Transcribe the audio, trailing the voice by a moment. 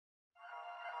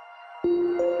Hello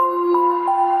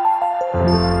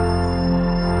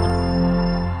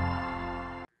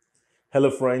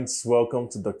friends, welcome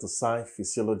to Dr. Ossai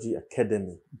Physiology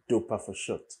Academy, DOPA for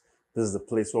short. This is the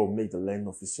place where we make the learning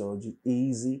of physiology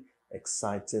easy,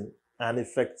 exciting, and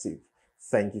effective.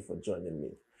 Thank you for joining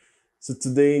me. So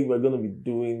today we're going to be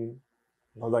doing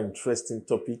another interesting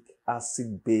topic,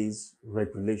 acid-base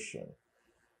regulation.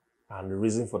 And the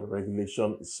reason for the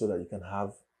regulation is so that you can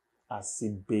have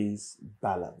acid-base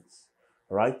balance.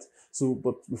 All right? So,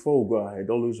 but before we go ahead,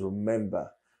 always remember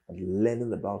that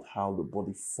learning about how the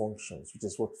body functions, which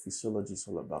is what physiology is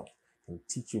all about, can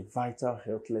teach you vital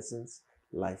health lessons,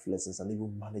 life lessons, and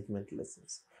even management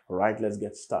lessons. All right, let's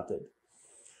get started.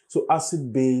 So,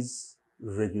 acid-base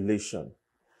regulation.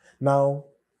 Now,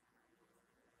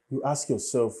 you ask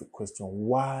yourself a question: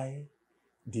 why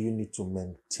do you need to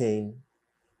maintain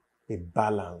a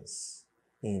balance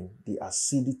in the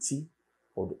acidity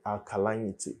or the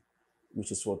alkalinity,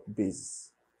 which is what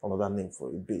base, another name for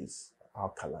a base,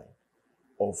 alkaline,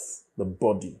 of the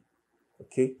body?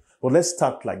 Okay, but let's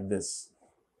start like this.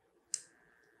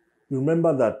 You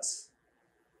remember that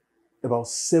about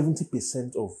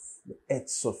 70% of the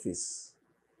Earth's surface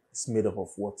is made up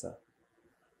of water.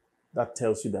 That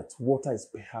tells you that water is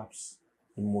perhaps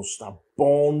the most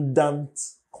abundant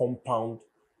compound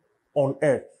on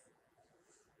Earth.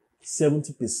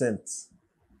 70%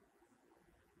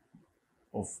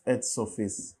 of Earth's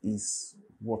surface is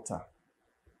water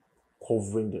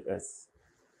covering the Earth.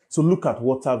 So look at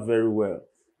water very well.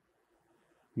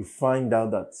 You find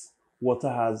out that water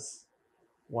has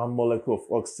one molecule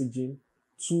of oxygen,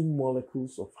 two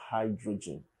molecules of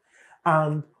hydrogen.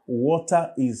 And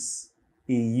water is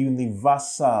a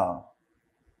universal,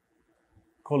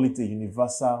 call it a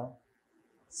universal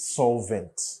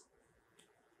solvent.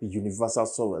 A universal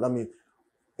solvent. I mean,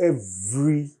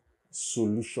 every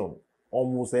solution,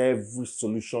 almost every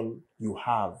solution you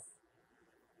have,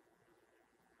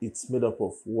 it's made up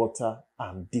of water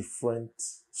and different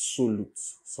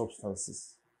solutes,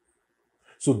 substances.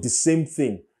 So the same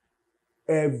thing,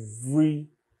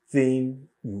 everything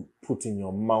you put in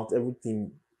your mouth,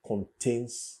 everything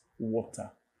contains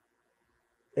water.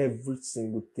 Every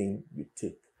single thing you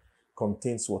take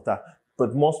contains water.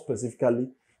 But more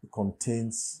specifically, it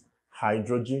contains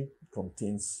hydrogen, it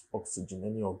contains oxygen,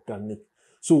 any organic.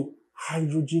 So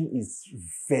hydrogen is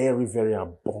very, very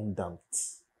abundant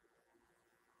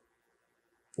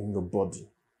in the body.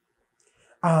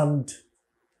 And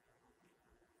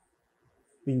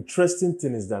the interesting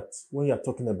thing is that when you're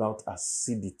talking about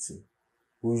acidity,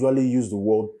 we usually use the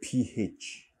word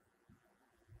pH.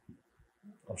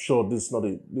 I'm sure this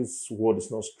word is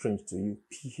not strange to you,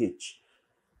 pH.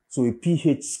 So a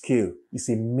pH scale is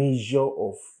a measure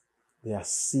of the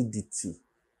acidity,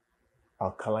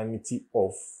 alkalinity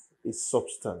of a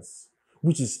substance,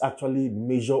 which is actually a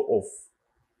measure of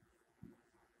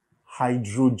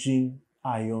hydrogen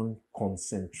ion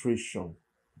concentration.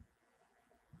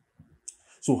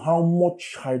 So how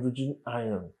much hydrogen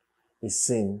ion is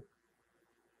in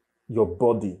your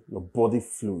body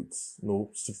fluids?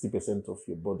 60% of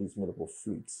your body is made up of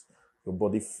fluids. Your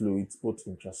body fluids, both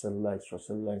intracellular,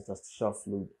 extracellular, interstitial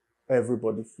fluid, every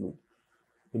body fluid.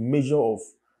 The measure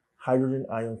of hydrogen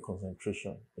ion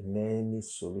concentration in any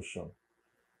solution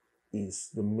is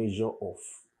the measure of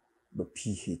the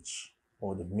pH,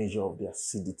 or the measure of the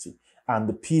acidity. And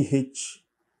the pH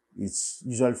is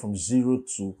usually from 0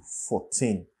 to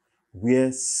 14,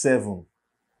 where 7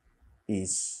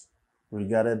 is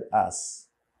regarded as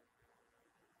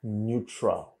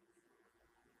neutral.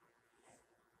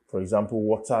 For example,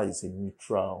 water is a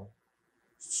neutral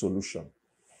solution.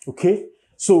 Okay?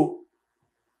 So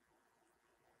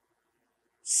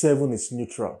 7 is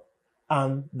neutral.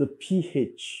 And the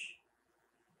pH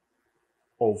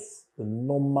of the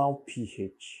normal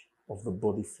pH of the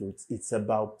body fluids, it's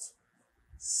about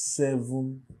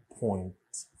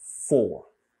 7.4.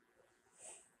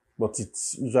 But it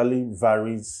usually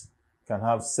varies, can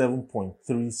have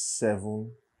 7.37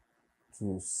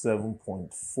 to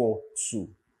 7.42.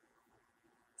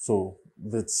 So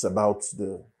that's about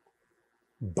the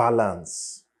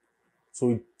balance. So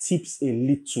it tips a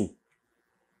little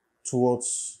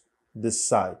towards this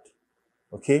side.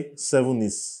 Okay, 7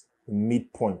 is the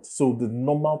midpoint. So the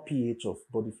normal pH of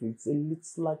body fluids is a little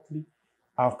slightly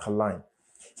alkaline.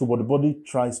 So but the body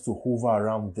tries to hover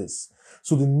around this.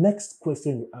 So the next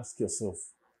question you ask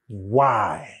yourself,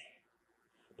 why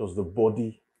does the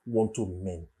body want to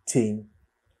maintain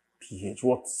pH?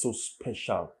 What's so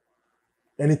special?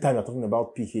 Anytime you're talking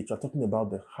about pH, you're talking about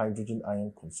the hydrogen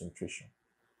ion concentration.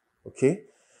 Okay?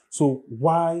 So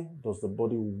why does the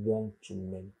body want to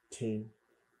maintain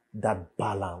that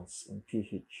balance in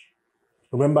pH.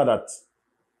 Remember that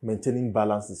maintaining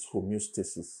balance is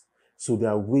homeostasis. So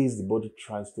there are ways the body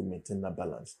tries to maintain that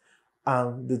balance.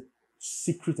 And the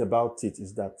secret about it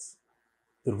is that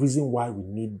the reason why we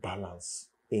need balance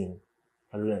in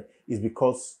hydrogen is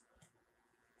because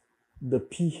the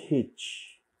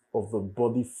pH of the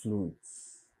body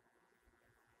fluids,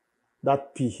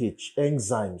 that pH,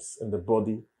 enzymes in the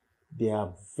body, they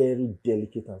are very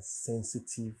delicate and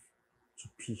sensitive to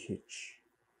pH.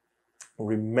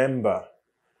 Remember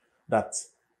that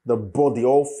the body,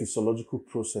 all physiological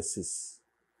processes,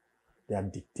 they are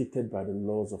dictated by the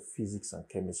laws of physics and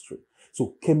chemistry.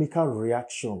 So chemical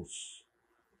reactions,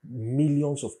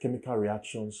 millions of chemical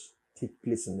reactions take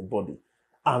place in the body.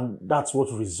 And that's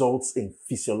what results in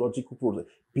physiological process.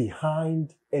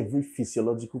 Behind every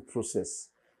physiological process,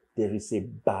 there is a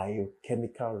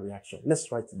biochemical reaction.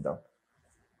 Let's write it down.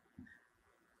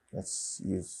 Let's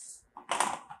use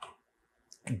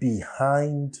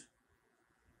behind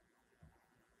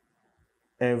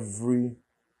every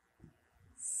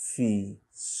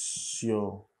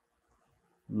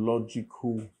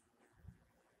physiological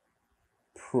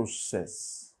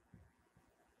process,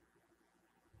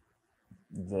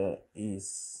 there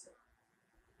is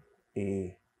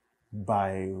a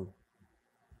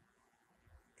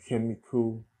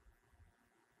biochemical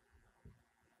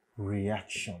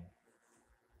reaction.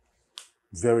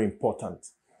 Very important.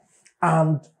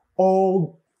 And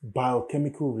all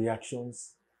biochemical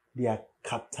reactions, they are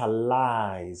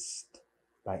catalyzed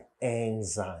by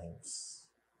enzymes.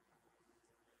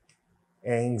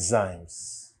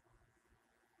 Enzymes.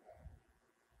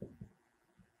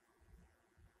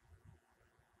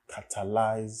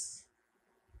 Catalyze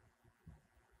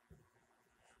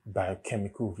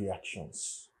biochemical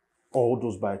reactions. All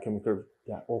those biochemical,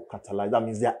 they are all catalyzed. That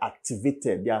means they are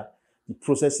activated. The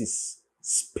process is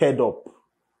sped up,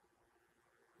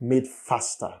 made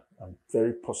faster and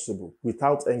very possible.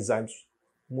 Without enzymes,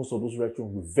 most of those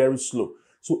reactions will be very slow.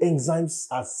 So enzymes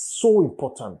are so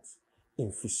important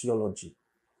in physiology.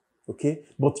 Okay?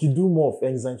 But you do more of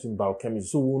enzymes in biochemistry.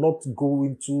 So we will not go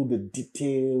into the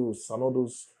details and all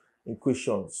those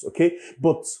equations. Okay?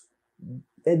 But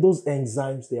those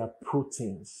enzymes, they are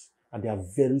proteins and they are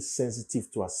very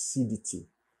sensitive to acidity.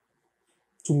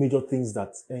 Two major things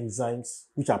that enzymes,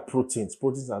 which are proteins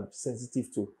are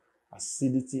sensitive to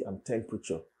acidity and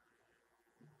temperature.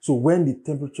 So when the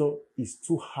temperature is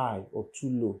too high or too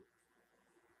low,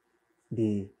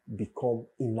 they become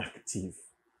inactive.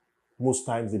 Most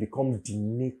times they become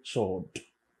denatured.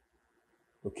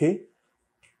 Okay?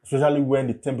 Especially when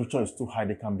the temperature is too high,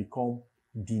 they can become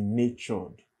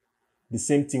denatured. The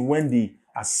same thing when the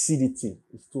acidity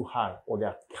is too high or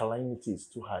the alkalinity is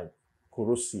too high,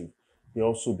 corrosive, they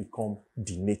also become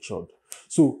denatured.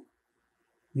 So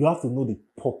you have to know the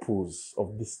purpose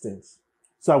of these things.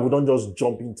 So we don't just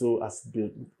jump into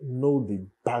know the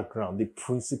background, the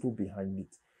principle behind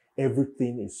it.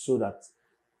 Everything is so that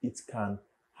it can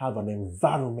have an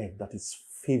environment that is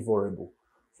favorable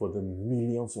for the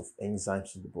millions of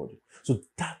enzymes in the body. So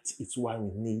that is why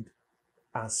we need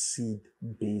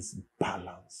acid-base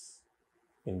balance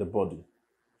in the body.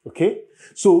 Okay?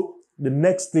 So the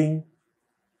next thing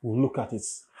we'll look at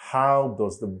is how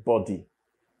does the body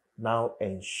now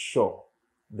ensure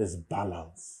this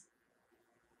balance?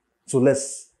 So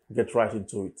let's get right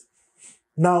into it.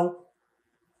 Now,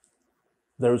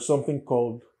 there is something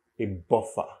called a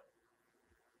buffer.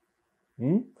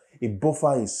 A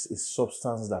buffer is a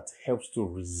substance that helps to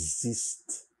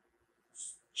resist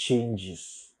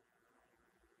changes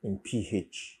in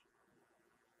pH.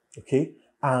 Okay?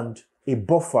 And a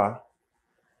buffer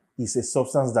is a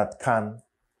substance that can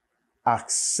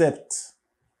accept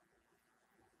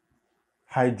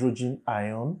hydrogen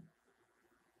ion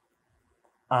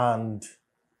and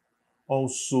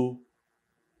also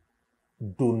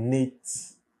donate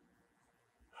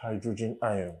hydrogen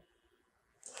ion.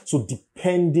 So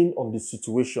depending on the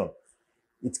situation,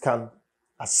 it can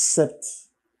accept,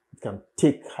 it can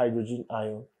take hydrogen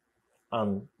ion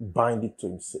and bind it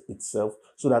to itself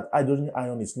so that hydrogen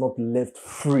ion is not left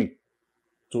free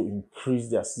to increase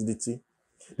the acidity.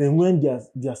 Then when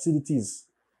the acidity is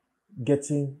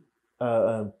getting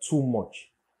too much,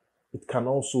 it can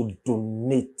also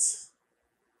donate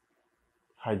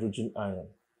hydrogen ion.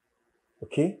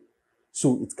 Okay?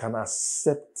 So it can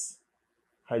accept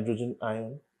hydrogen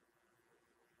ion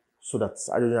so that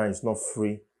hydrogen ion is not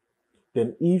free.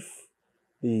 Then if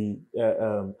the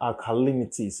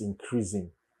alkalinity is increasing,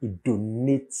 it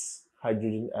donates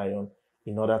hydrogen ion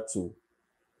in order to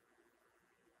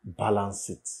balance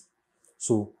it.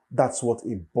 So that's what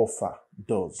a buffer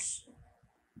does.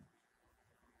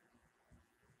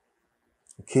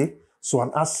 Okay? So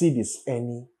an acid is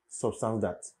any substance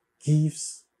that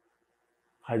gives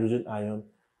hydrogen ion.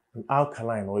 An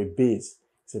alkaline or a base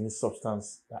is any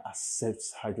substance that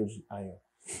accepts hydrogen ion.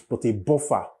 But a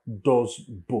buffer does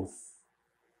both.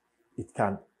 It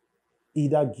can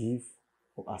either give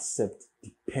or accept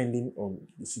depending on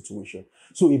the situation.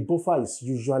 So a buffer is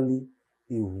usually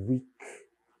a weak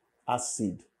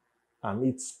acid and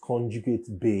its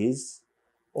conjugate base,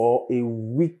 or a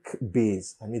weak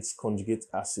base and its conjugate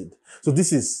acid. So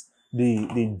this is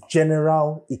the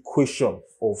general equation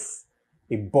of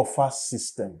a buffer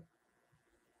system.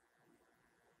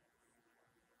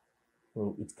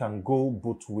 So it can go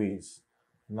both ways.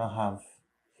 Now have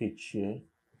H here.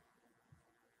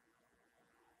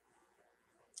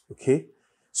 Okay,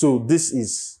 so this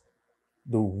is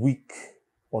the weak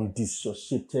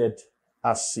undissociated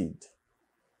acid.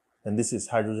 And this is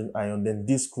hydrogen ion. Then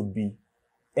this could be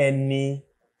any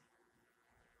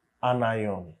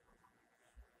anion.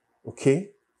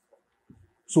 Okay?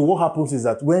 So what happens is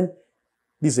that when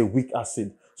this is a weak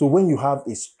acid, so when you have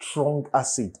a strong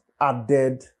acid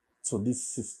added to this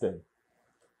system,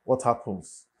 what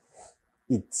happens?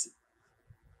 It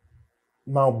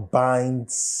now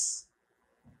binds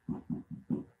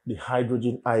the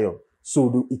hydrogen ion. So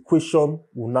the equation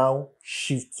will now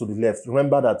shift to the left.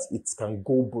 Remember that it can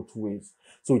go both ways.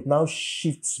 So it now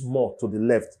shifts more to the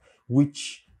left,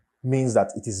 which means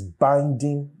that it is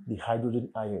binding the hydrogen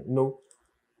ion. You know,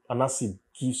 an acid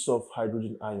gives off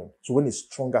hydrogen ion. So when a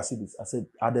strong acid is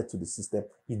added to the system,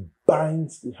 it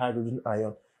binds the hydrogen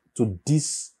ion to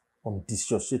this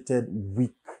undissociated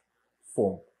weak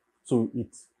form. So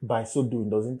it, by so doing,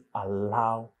 doesn't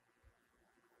allow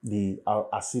the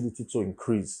acidity to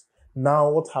increase. Now,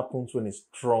 what happens when a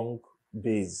strong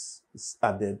base is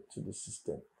added to the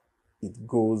system? It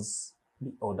goes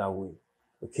the other way.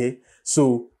 Okay?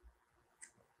 So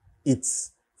it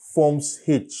forms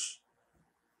H,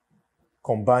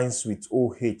 combines with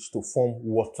OH to form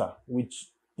water,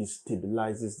 which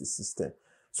destabilizes the system.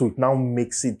 So it now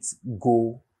makes it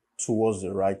go towards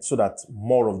the right so that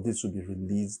more of this will be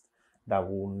released that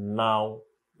will now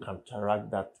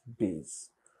counteract that base.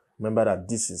 Remember that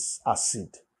this is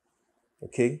acid.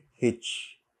 Okay?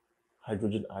 H,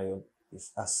 hydrogen ion,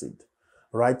 is acid.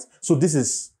 Right? So this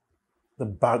is the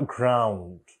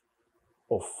background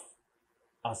of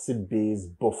acid-base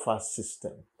buffer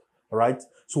system. Right?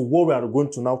 So what we are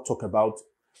going to now talk about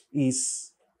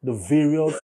is the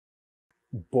various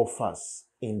buffers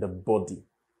in the body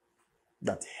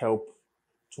that help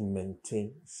to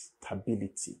maintain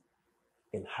stability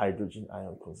in hydrogen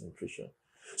ion concentration.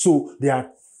 So there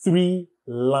are 3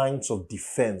 lines of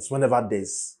defense whenever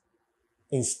there's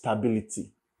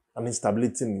instability. And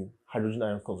instability in hydrogen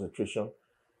ion concentration,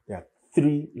 there are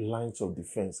 3 lines of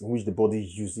defense in which the body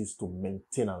uses to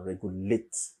maintain and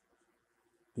regulate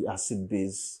the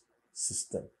acid-base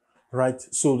system. Right?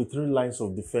 So the 3 lines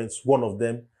of defense, one of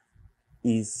them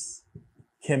is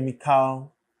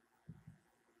chemical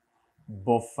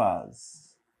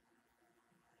buffers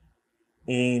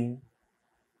in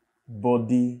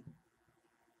body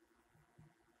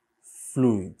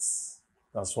fluids.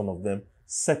 That's one of them.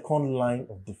 Second line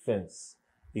of defense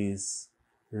is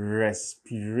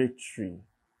respiratory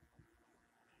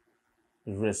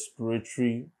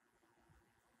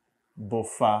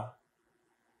buffer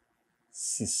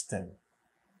system.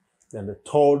 Then the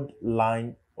third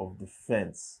line of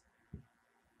defense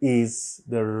is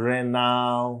the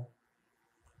renal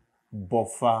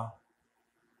buffer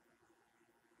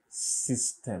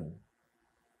system.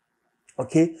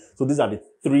 Okay, so these are the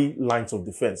 3 lines of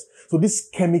defense. So these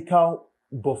chemical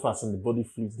buffers in the body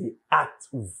fluids, they act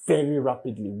very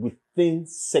rapidly within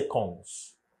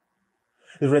seconds.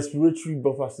 The respiratory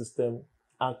buffer system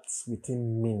acts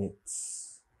within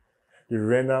minutes. The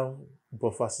renal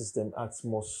buffer system acts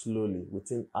more slowly,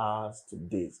 within hours to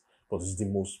days, but it's the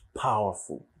most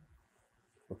powerful.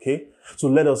 Okay, so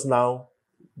let us now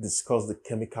discuss the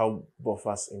chemical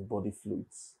buffers in body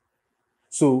fluids.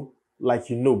 So, like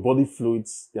you know, body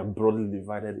fluids, they are broadly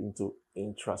divided into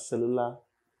intracellular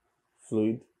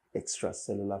fluid,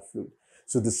 extracellular fluid.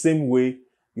 So the same way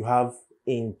you have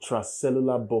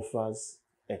intracellular buffers,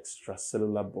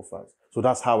 extracellular buffers. So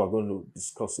that's how we're going to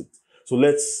discuss it. So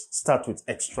let's start with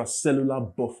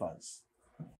extracellular buffers.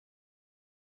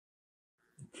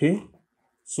 Okay,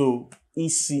 so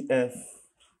ECF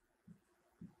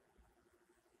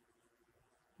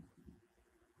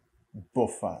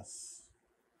buffers.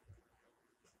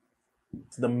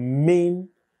 The main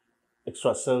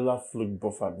extracellular fluid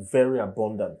buffer, very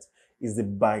abundant, is the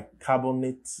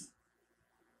bicarbonate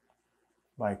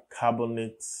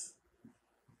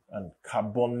and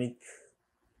carbonic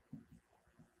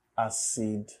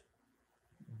acid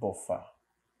buffer.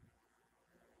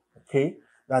 Okay,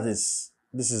 this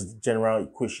is the general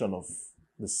equation of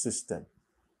the system.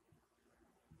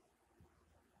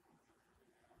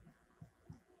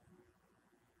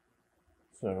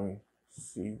 So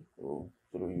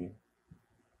CO3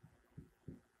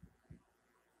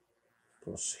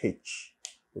 plus H.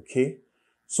 Okay,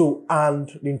 so and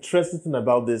the interesting thing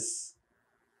about this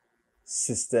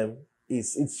system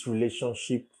is its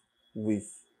relationship with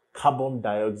carbon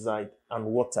dioxide and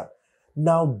water.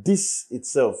 Now, this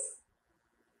itself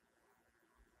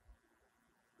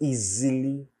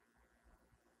easily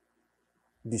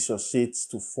dissociates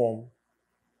to form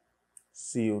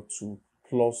CO2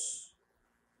 plus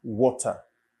water.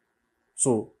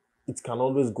 So it can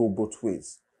always go both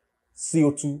ways.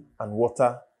 CO2 and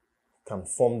water can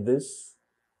form this,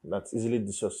 that easily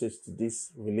dissociates to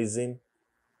this, releasing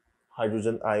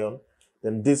hydrogen ion.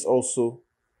 Then this also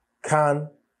can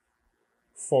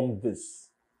form this.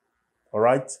 All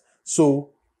right?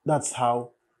 So that's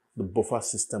how the buffer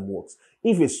system works.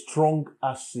 If a strong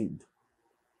acid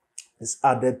is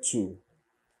added to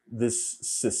this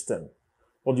system,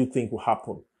 what do you think will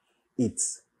happen?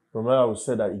 Remember we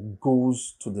said that it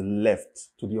goes to the left,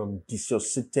 to the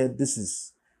undissociated. This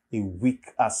is a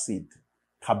weak acid,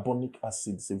 carbonic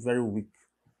acid. It's a very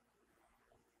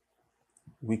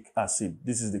weak acid.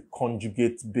 This is the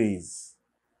conjugate base.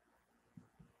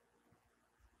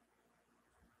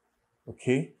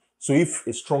 Okay, so if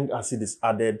a strong acid is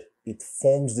added, it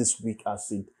forms this weak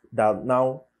acid that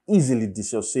now easily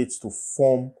dissociates to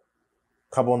form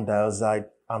carbon dioxide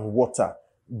and water.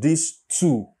 These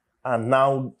two are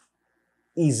now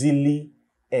easily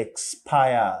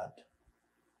expired.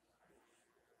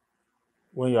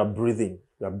 When you are breathing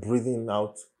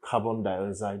out carbon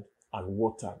dioxide and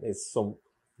water. There's some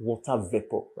water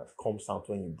vapor that comes out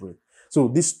when you breathe. So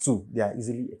these two, they are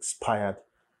easily expired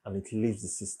and it leaves the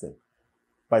system.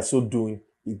 By so doing,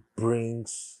 it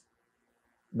brings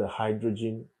the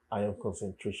hydrogen ion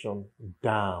concentration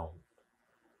down.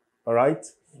 All right?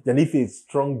 Then if a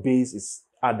strong base is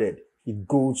added, it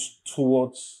goes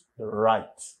towards the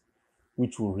right,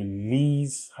 which will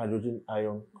release hydrogen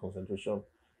ion concentration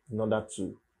in order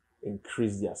to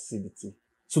increase the acidity.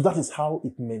 So that is how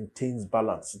it maintains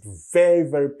balance. It's very,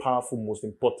 very powerful, most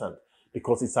important,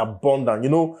 because it's abundant. You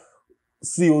know,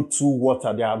 CO2,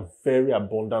 water, they are very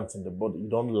abundant in the body. You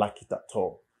don't lack it at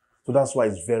all. So that's why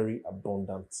it's very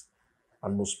abundant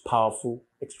and most powerful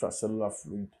extracellular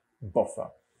fluid buffer.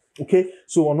 Okay,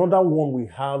 so another one we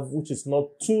have, which is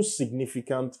not too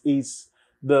significant, is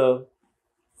the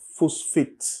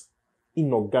phosphate,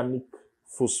 inorganic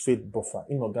phosphate buffer,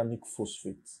 inorganic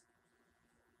phosphate.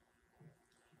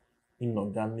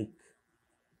 Inorganic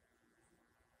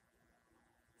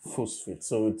phosphate.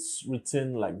 So it's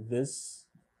written like this.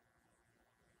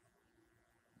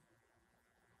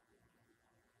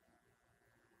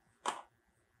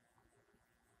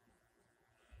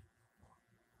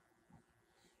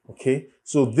 Okay,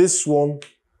 so this one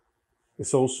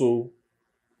is also,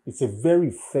 it's a very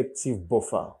effective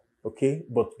buffer, okay?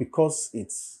 But because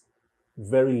it's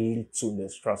very little in the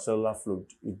extracellular fluid,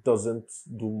 it doesn't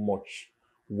do much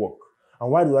work.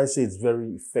 And why do I say it's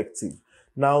very effective?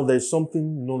 Now, there's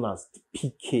something known as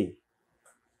pK.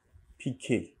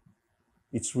 pK.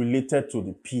 It's related to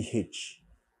the pH.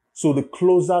 So the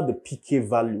closer the pK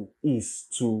value is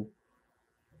to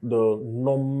the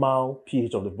normal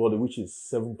pH of the body, which is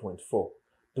 7.4,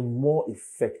 the more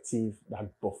effective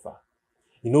that buffer.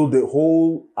 You know, the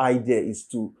whole idea is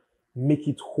to make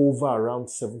it hover around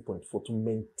 7.4 to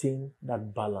maintain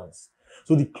that balance.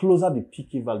 So the closer the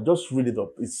pK value, just read it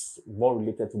up. It's more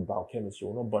related to biochemistry.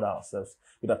 We'll not bother ourselves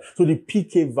with that. So the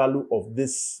pK value of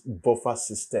this buffer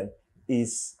system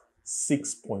is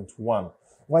 6.1.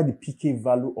 While the pK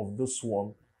value of this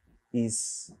one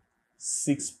is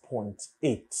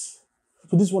 6.8.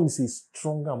 So this one is a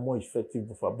stronger, more effective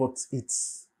buffer, but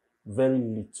it's very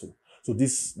little. So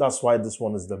that's why this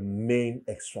one is the main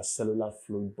extracellular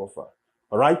fluid buffer.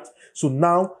 All right. So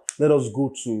now let us go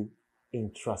to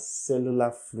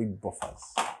intracellular fluid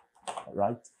buffers. All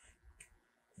right.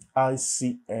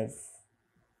 ICF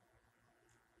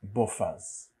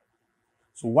buffers.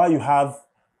 So while you have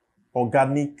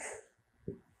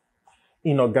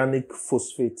inorganic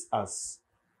phosphate as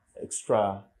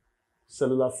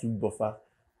extracellular fluid buffer,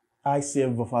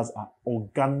 ICF buffers are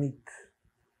organic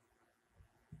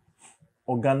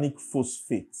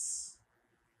phosphates.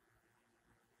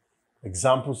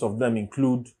 Examples of them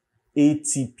include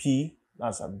ATP,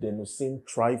 that's adenosine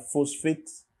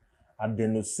triphosphate,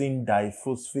 adenosine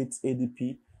diphosphate,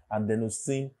 ADP,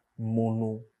 adenosine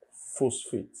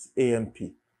monophosphate,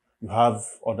 AMP. You have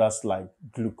others like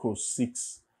glucose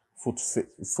 6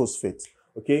 phosphate.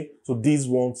 Okay, so these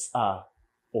ones are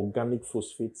organic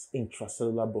phosphates,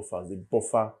 intracellular buffers. They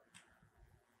buffer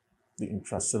the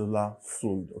intracellular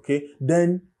fluid. Okay,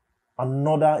 then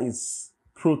another is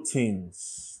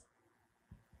proteins.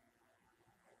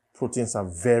 Proteins are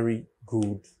very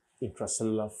good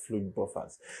intracellular fluid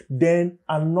buffers. Then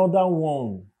another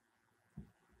one,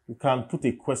 you can put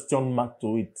a question mark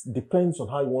to it. Depends on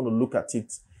how you want to look at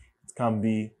it. It can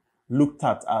be looked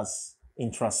at as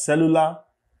intracellular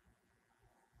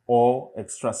or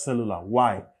extracellular.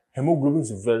 Why? Hemoglobin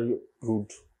is a very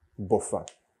good buffer.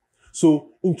 So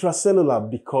intracellular,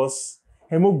 because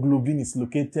hemoglobin is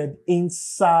located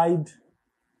inside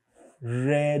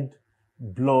red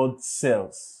blood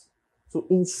cells. So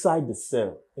inside the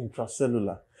cell,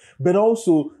 intracellular. But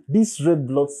also, these red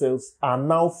blood cells are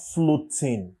now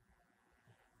floating.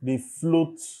 They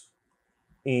float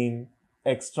in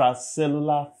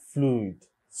extracellular fluid.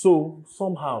 So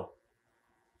somehow,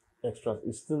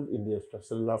 it's still in the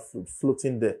extracellular fluid,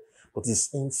 floating there, but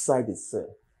it's inside the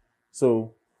cell.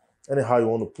 So anyhow you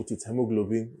want to put it,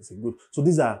 hemoglobin is a good. So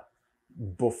these are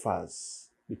buffers,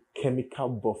 the chemical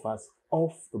buffers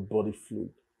of the body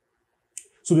fluid.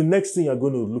 So the next thing you're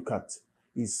going to look at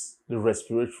is the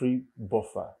respiratory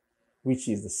buffer, which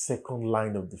is the second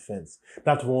line of defense.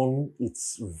 That one,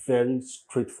 it's very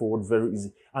straightforward, very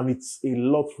easy, and it's a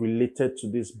lot related to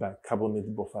this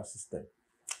bicarbonate buffer system.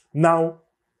 Now,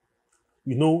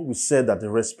 you know, we said that the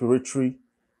respiratory,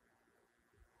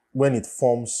 when it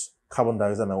forms carbon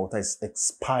dioxide and water, is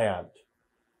expired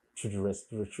through the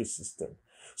respiratory system.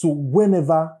 So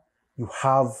whenever you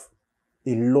have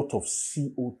a lot of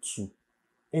CO2,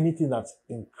 anything that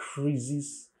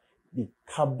increases the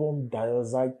carbon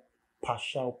dioxide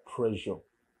partial pressure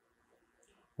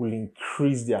will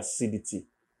increase the acidity.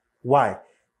 Why?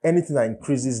 Anything that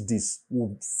increases this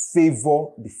will favor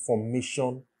the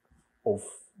formation of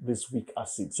this weak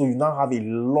acid. So you now have a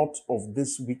lot of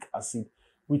this weak acid,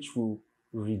 which will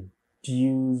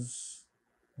reduce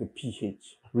the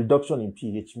pH. Reduction in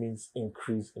pH means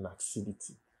increase in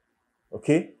acidity.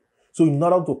 Okay? So in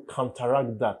order to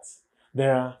counteract that,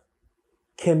 there are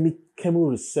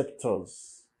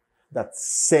chemoreceptors that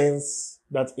sense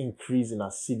that increase in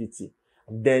acidity.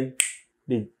 And then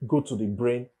they go to the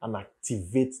brain and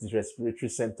activate the respiratory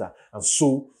center. And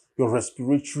so your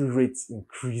respiratory rate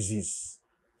increases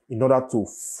in order to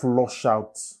flush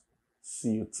out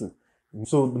CO2.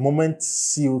 So the moment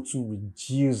CO2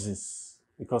 reduces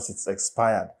because it's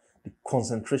expired, the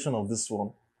concentration of this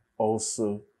one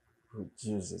also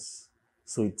reduces.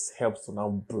 So it helps to now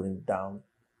bring down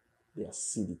the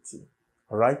acidity.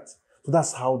 All right? So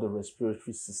that's how the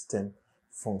respiratory system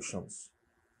functions.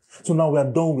 So now we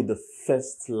are done with the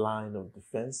first line of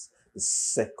defense, the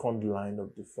second line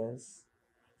of defense.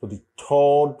 So the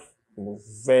third,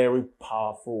 very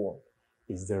powerful one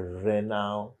is the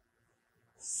renal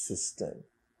system.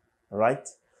 All right?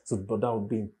 So, but that will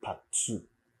be in part 2.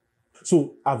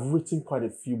 So I've written quite a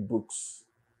few books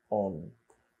on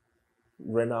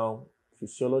renal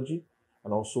physiology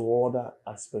and also other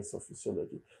aspects of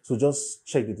physiology. So just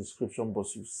check the description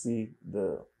box. You see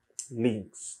the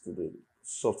links to the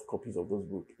soft copies of those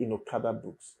books in Okada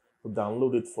Books. So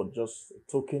download it for just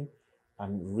a token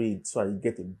and read so you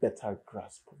get a better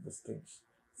grasp of these things.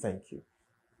 Thank you.